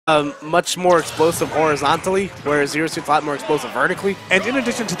much more explosive horizontally, whereas Zero Suit's a lot more explosive vertically. And in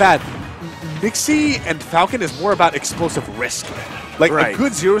addition to that, NickC and Falcon is more about explosive risk. Like, a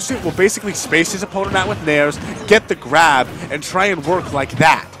good Zero Suit will basically space his opponent out with nairs, get the grab, and try and work like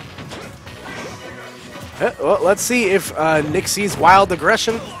that. Well, let's see if NickC's wild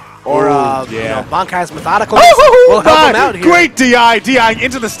aggression or you know, Bankai's methodical will help him out here. Great DIing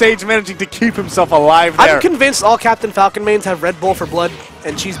into the stage, managing to keep himself alive there. I'm convinced all Captain Falcon mains have Red Bull for blood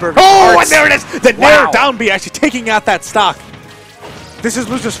and cheeseburger. Oh, and there it is! The nair down B actually taking out that stock. This is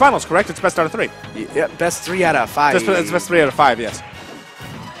losers finals, correct? It's best out of 3. Yeah, best 3 out of 5. It's best 3 out of 5, yes.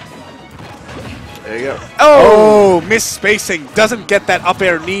 There you go. Oh, miss-spacing. Doesn't get that up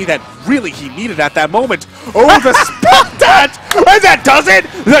air knee that really he needed at that moment. Oh, the spot dash! And that does it!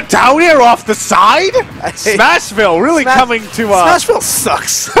 The down air off the side? Smashville really coming to... Smashville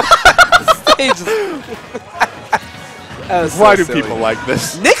sucks. Why do people like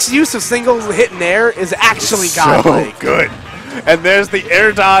this? Nick's use of single hit and air is actually godlike. So good. And there's the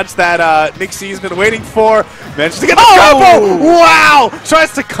air dodge that NickC's been waiting for. Manages to get the combo! Wow!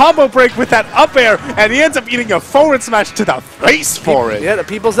 Tries to combo break with that up air, and he ends up eating a forward smash to the face for it. Yeah, the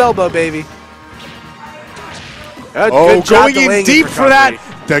people's elbow, baby. Good going in deep for that.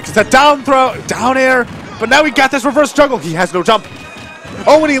 There's the down throw, down air, but now he got this reverse juggle. He has no jump.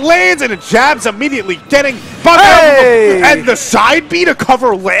 Oh, and he lands, and it jabs immediately, getting Bankai, and the side B to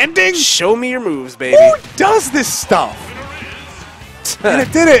cover landing. Show me your moves, baby. Who does this stuff? And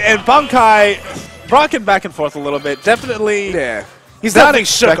it did it, and Bankai rocking back and forth a little bit. Definitely, he's definitely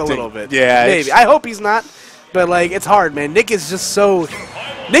shook a little bit. Yeah, maybe. I hope he's not, but like it's hard, man. Nick is just so.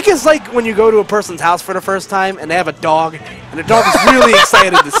 Nick is like when you go to a person's house for the first time and they have a dog, and the dog is really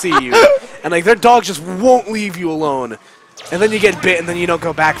excited to see you, and like their dog just won't leave you alone. And then you get bit, and then you don't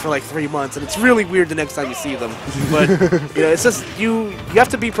go back for like 3 months, and it's really weird the next time you see them. But you know, it's just you have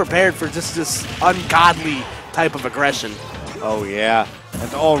to be prepared for just this ungodly type of aggression. Oh yeah,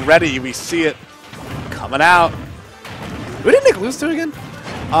 and already we see it coming out. Who did Nick lose to again?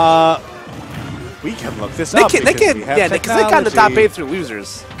 We can look this up. Nick got the top 8 through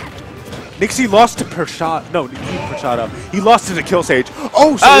losers. NickC lost to Pershad. No, he beat Pershad up. He lost to the Kill Sage.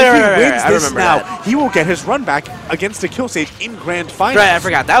 Oh, so if he wins this now, he will get his run back against the Kill Sage in Grand Finals. Right, I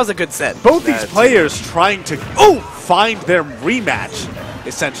forgot. That was a good set. Both these players trying to find their rematch,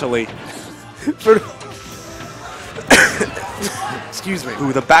 essentially. Excuse me.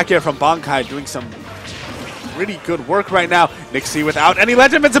 Ooh, the back air from Bankai doing some pretty good work right now. NickC without any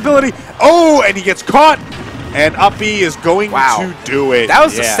ledge invincibility. Oh, and he gets caught. And up B is going to do it. That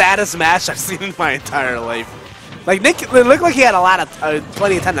was the saddest match I've seen in my entire life. Like Nick, it looked like he had a lot of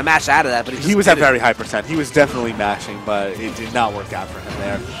plenty of time to mash out of that, but he was at very high percent. He was definitely mashing, but it did not work out for him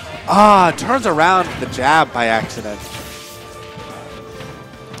there. Turns around the jab by accident.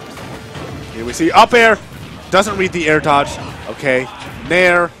 Here we see up air. Doesn't read the air dodge. Okay,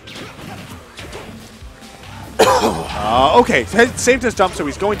 nair. Okay, saved his jump, so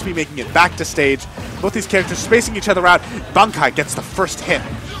he's going to be making it back to stage. Both these characters spacing each other out. Bankai gets the first hit.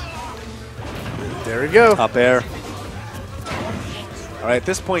 There we go. Up air. All right, at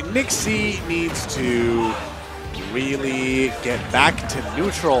this point, NickC needs to really get back to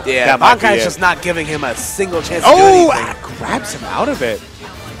neutral. Yeah, Bankai's just not giving him a single chance to do anything. Grabs him out of it.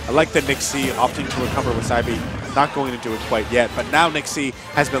 I like that NickC opting to recover with side B. Not going to do it quite yet, but now NickC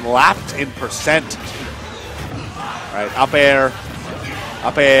has been lapped in percent. All right, up air,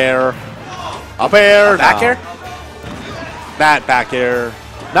 up air, up air. Back air? That back air.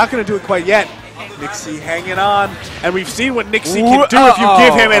 Not going to do it quite yet. NickC hanging on. And we've seen what NickC can do if you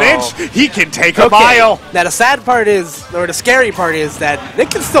give him an inch. He can take a mile. Now, the sad part is, or the scary part is, that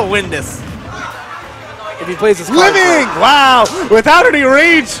Nick can still win this if he plays his card. Living! Wow! Without any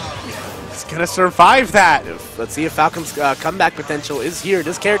rage. He's going to survive that. Let's see if Falcon's comeback potential is here.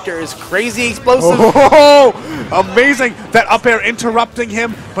 This character is crazy explosive. Oh, amazing. That up air interrupting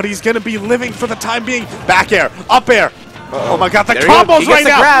him, but he's going to be living for the time being. Back air, up air. Oh my god, the combos right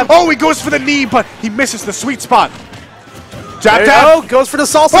now. Grab. Oh, he goes for the knee, but he misses the sweet spot. Jab down. Goes for the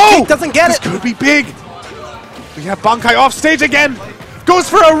salsa kick, doesn't get it. This could be big. We have Bankai off stage again. Goes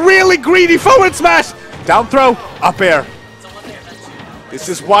for a really greedy forward smash. Down throw, up air. This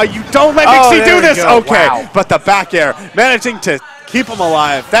is why you don't let NickC do this. Okay, but the back air managing to keep him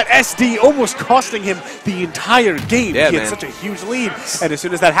alive. That SD almost costing him the entire game. He had such a huge lead. And as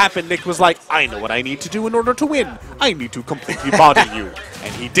soon as that happened, Nick was like, I know what I need to do in order to win. I need to completely body you.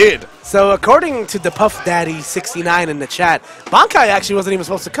 And he did. So according to the Puff Daddy 69 in the chat, Bankai actually wasn't even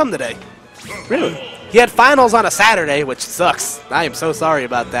supposed to come today. Really? He had finals on a Saturday, which sucks. I am so sorry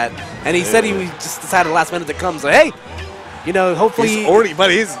about that. And he said he just decided last minute to come. So, hey, You know, hopefully... He's already, but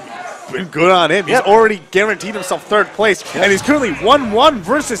he's been good on him. Yep. He's already guaranteed himself 3rd place, and he's currently 1-1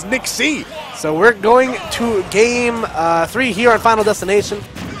 versus NickC. So we're going to game 3 here on Final Destination.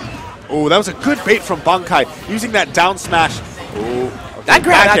 Oh, that was a good bait from Bankai, using that down smash. Ooh, okay, That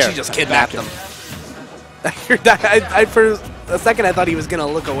grab back actually air. just kidnapped him. For a second, I thought he was going to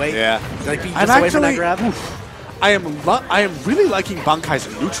look away. Yeah. Like, be just away from that grab. I am really liking Bankai's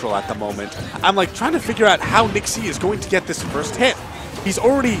neutral at the moment. I'm like trying to figure out how NickC is going to get this first hit. He's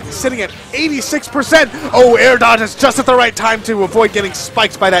already sitting at 86%. Oh, air dodges just at the right time to avoid getting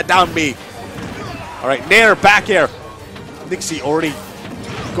spiked by that down B. All right, nair, back air. NickC already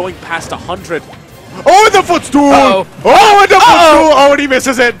going past 100. Oh, and the footstool! Uh-oh. Oh, and the footstool! Oh, and he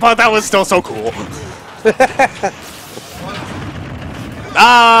misses it, but that was still so cool.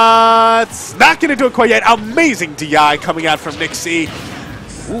 It's not going to do it quite yet. Amazing DI coming out from NickC.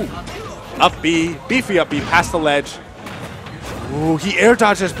 Ooh. Up B, beefy up B, past the ledge. Ooh, he air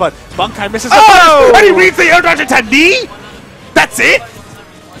dodges, but Bankai misses. Oh! And he reads the air dodge into knee? That's it?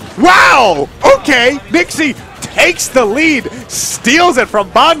 Wow! Okay, NickC takes the lead, steals it from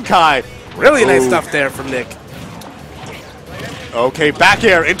Bankai. Really nice stuff there from Nick. Okay, back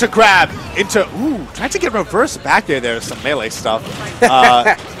air into grab, into, ooh, tried to get reverse back air there, some melee stuff.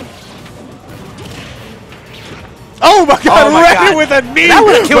 Oh my god, ready with a knee! That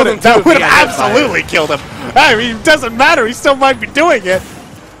would have killed him too. That would have absolutely killed him. I mean, it doesn't matter, he still might be doing it.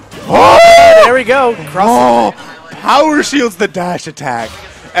 Oh! There we go. Oh! Power shields the dash attack.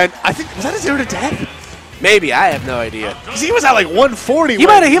 And I think, was that a 0 to death? Maybe, I have no idea. Because he was at like 140 He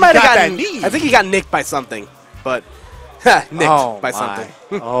might have got gotten, that knee. I think he got nicked by something, but nicked by something.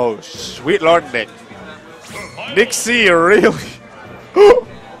 Oh, sweet Lord Nick. NickC really.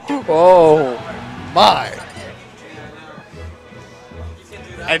 Oh, my.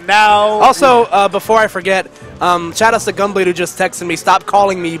 And now. Also, before I forget, shout out to Gunblade who just texted me, stop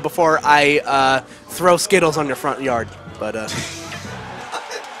calling me before I throw Skittles on your front yard. But,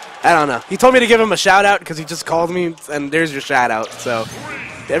 I don't know. He told me to give him a shout out because he just called me, and there's your shout out. So,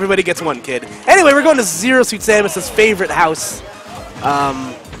 everybody gets one, kid. Anyway, we're going to Zero Suit Samus's favorite house,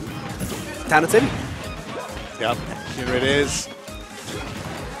 Town and City. Yep, here it is.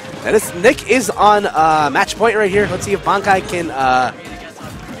 Nick is on match point right here. Let's see if Bankai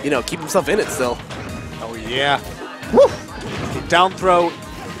can, keep himself in it still. Oh, yeah. Woo! Down throw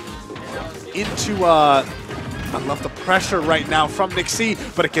into, I love the pressure right now from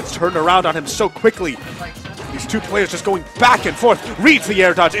NickC, but it gets turned around on him so quickly. These two players just going back and forth. Reads the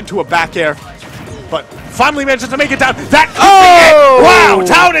air dodge into a back air, but finally manages to make it down. That could be it! Wow,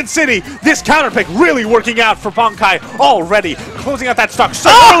 Town and City. This counter pick really working out for Bankai already. Closing out that stock so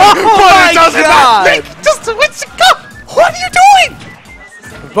early, but it doesn't matter. What are you doing?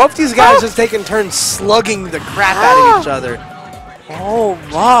 Both these guys just taking turns slugging the crap out of each other. Oh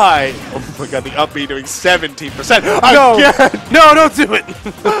my! Oh my god, the up B doing 17%. No, don't do it.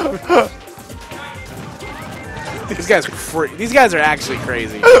 These guys are actually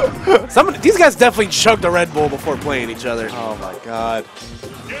crazy. These guys definitely chugged a Red Bull before playing each other. Oh my god.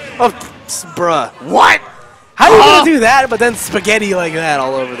 Oh, bruh. What? How are you gonna do that, but then spaghetti like that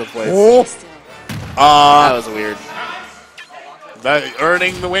all over the place? Oh. That was weird.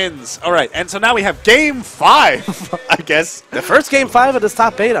 Earning the wins. All right, and so now we have Game 5, I guess. The first Game 5 of this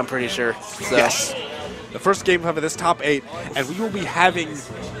top 8, I'm pretty sure. So. Yes. The first Game 5 of this top 8, and we will be having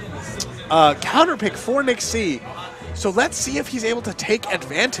counter pick for NickC. So let's see if he's able to take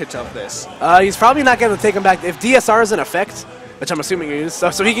advantage of this. He's probably not going to take him back. If DSR is in effect, which I'm assuming he is,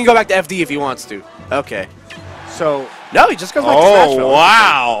 so he can go back to FD if he wants to. Okay. So no, he just goes back to Smashville. Oh,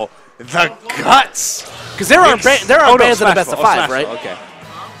 wow. The guts. Because there are bands in the best of 5, right? Okay.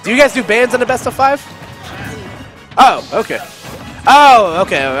 Do you guys do bands in the best of 5? Oh, okay. Oh,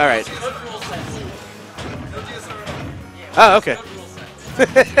 okay, all right. Oh, okay.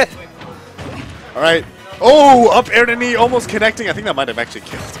 All right. Oh, up air to knee, almost connecting. I think that might have actually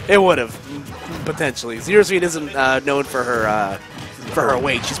killed. It would have, potentially. Zero Sweet isn't known for her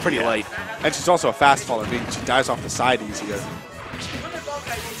weight. She's pretty light. And she's also a fast faller, meaning she dies off the side easier.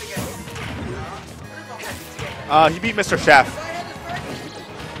 He beat Mr. Chef.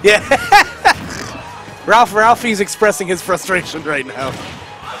 Yeah. Ralphie's expressing his frustration right now.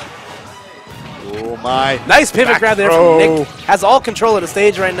 Oh my. Nice pivot grab there from Nick. Has all control of the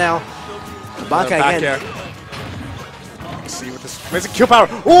stage right now. Bankai again. Let's see what this amazing kill power.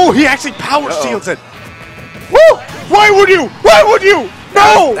 Oh, he actually power shields it. Woo! Why would you? Why would you?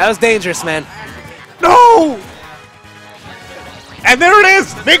 No! That was dangerous, man. No! And there it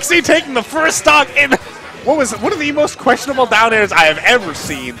is! NickC taking the first stock in what was one of the most questionable down airs I have ever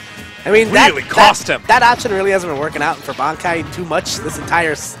seen. I mean, really cost him. That option really hasn't been working out for Bankai too much this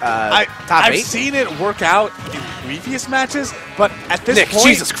entire top 8. I've seen it work out in previous matches, but at this Nick, point,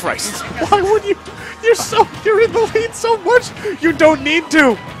 Jesus Christ! Why would you? You're in the lead so much. You don't need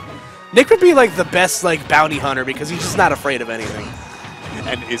to. Nick would be like the best like bounty hunter because he's just not afraid of anything.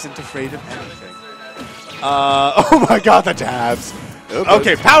 And isn't afraid of anything. Oh my God, the tabs.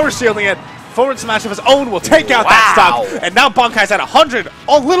 Okay, power shielding it. Forward smash of his own will take out that stock. And now Bankai's at 100,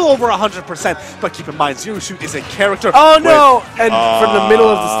 a little over 100%. But keep in mind, Zero Shoot is a character. Oh no! And from the middle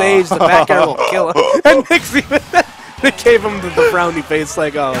of the stage, the back air will kill him. And Nick's even Nick gave him the frowny face,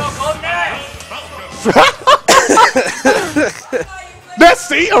 like, oh.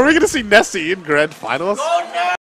 Nessie? Are we going to see Nessie in Grand Finals?